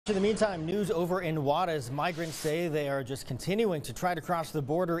In the meantime, news over in Juarez. Migrants say they are just continuing to try to cross the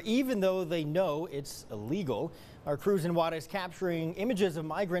border even though they know it's illegal. Our crews in Juarez capturing images of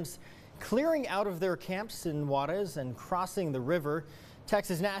migrants clearing out of their camps in Juarez and crossing the river.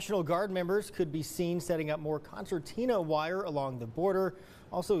 Texas National Guard members could be seen setting up more concertina wire along the border,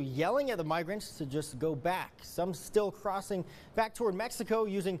 also yelling at the migrants to just go back. Some still crossing back toward Mexico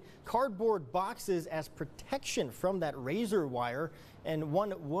using cardboard boxes as protection from that razor wire. And a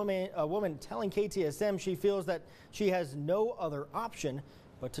woman telling KTSM she feels that she has no other option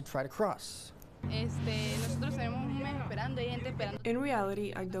but to try to cross. In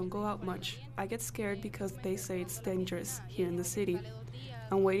reality, I don't go out much. I get scared because they say it's dangerous here in the city.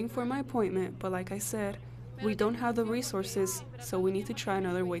 I'm waiting for my appointment, but like I said, we don't have the resources, so we need to try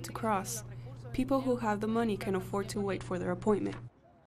another way to cross. People who have the money can afford to wait for their appointment.